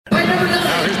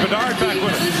Bedard back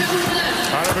with it.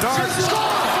 Connor Bedard scores!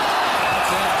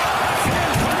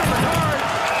 Bedard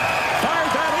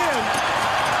fired that in.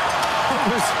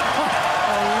 It was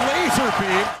a laser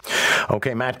beam.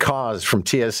 Okay, Matt Cauz from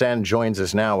TSN joins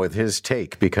us now with his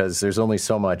take, because there's only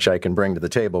so much I can bring to the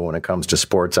table when it comes to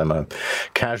sports. I'm a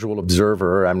casual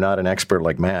observer. I'm not an expert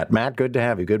like Matt. Matt, good to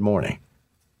have you. Good morning.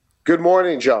 Good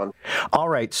morning, John. All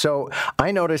right, so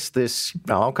I noticed this,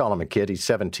 I'll call him a kid, he's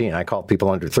 17. I call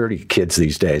people under 30 kids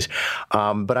these days.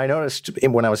 But I noticed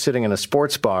when I was sitting in a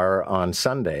sports bar on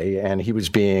Sunday and he was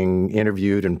being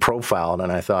interviewed and profiled,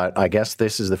 and I thought, I guess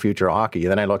this is the future of hockey.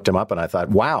 Then I looked him up and I thought,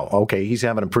 wow, okay, he's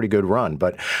having a pretty good run.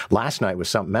 But last night was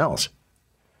something else.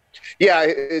 Yeah,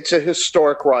 it's a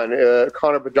historic run.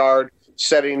 Connor Bedard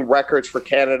setting records for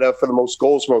Canada for the most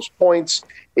goals, most points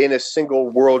in a single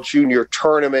World Junior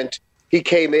tournament. He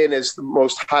came in as the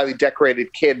most highly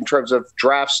decorated kid in terms of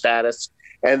draft status.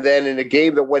 And then in a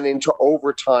game that went into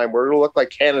overtime where it looked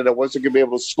like Canada wasn't going to be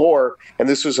able to score, and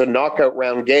this was a knockout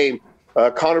round game,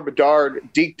 Connor Bedard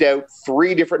deked out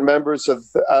three different members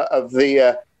of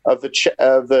the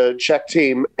Czech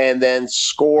team and then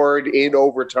scored in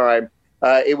overtime.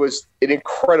 It was an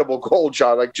incredible goal,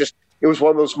 John. It was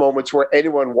one of those moments where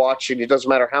anyone watching, it doesn't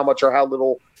matter how much or how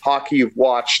little hockey you've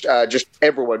watched, just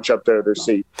everyone jumped out of their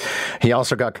seat. He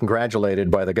also got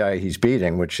congratulated by the guy he's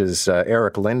beating, which is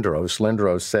Eric Lindros.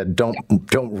 Lindros said,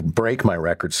 "Don't break my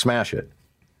record, smash it."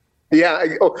 Yeah,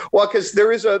 well, because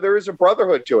there is a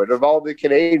brotherhood to it of all the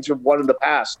Canadians who've won in the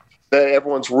past. That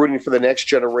everyone's rooting for the next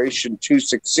generation to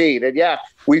succeed, and yeah,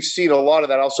 we've seen a lot of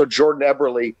that. Also, Jordan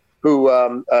Eberle, who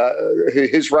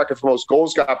his record for most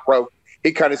goals got broke.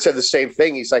 He kind of said the same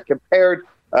thing. He's like, compared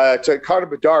to Connor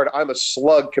Bedard, I'm a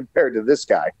slug compared to this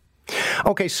guy.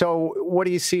 Okay, so what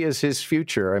do you see as his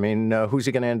future? I mean, who's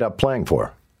he going to end up playing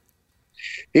for?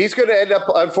 He's going to end up,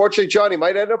 unfortunately, John, he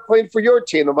might end up playing for your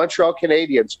team, the Montreal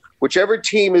Canadiens. Whichever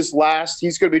team is last,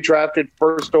 he's going to be drafted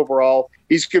first overall.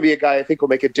 He's going to be a guy I think will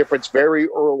make a difference very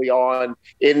early on.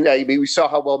 We saw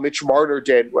how well Mitch Marner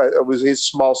did. It was his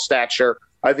small stature.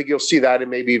 I think you'll see that and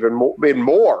maybe even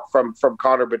more from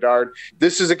Connor Bedard.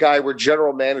 This is a guy where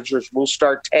general managers will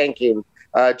start tanking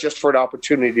just for an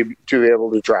opportunity to be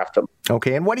able to draft him.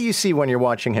 Okay, and what do you see when you're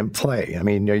watching him play? I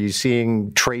mean, are you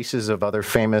seeing traces of other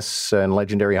famous and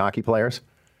legendary hockey players?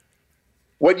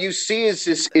 What you see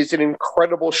is an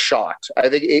incredible shot. I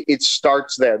think it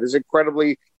starts there. There's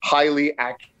incredibly highly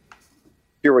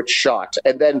accurate shot,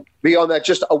 and then beyond that,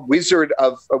 just a wizard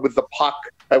with the puck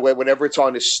whenever it's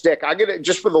on his stick. I'm gonna,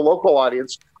 just for the local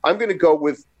audience, I'm gonna go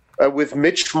with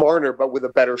Mitch Marner, but with a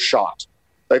better shot.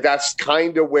 Like that's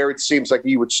kind of where it seems like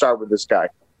you would start with this guy.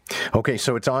 Okay,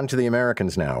 so it's on to the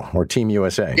Americans now, or Team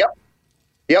USA.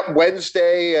 Yep.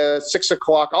 Wednesday,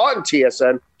 6:00 on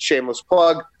TSN. Shameless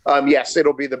plug. Yes,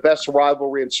 it'll be the best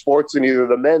rivalry in sports in either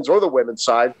the men's or the women's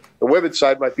side. The women's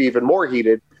side might be even more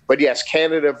heated. But yes,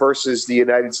 Canada versus the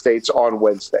United States on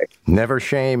Wednesday. Never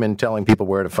shame in telling people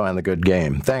where to find the good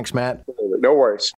game. Thanks, Matt. No worries.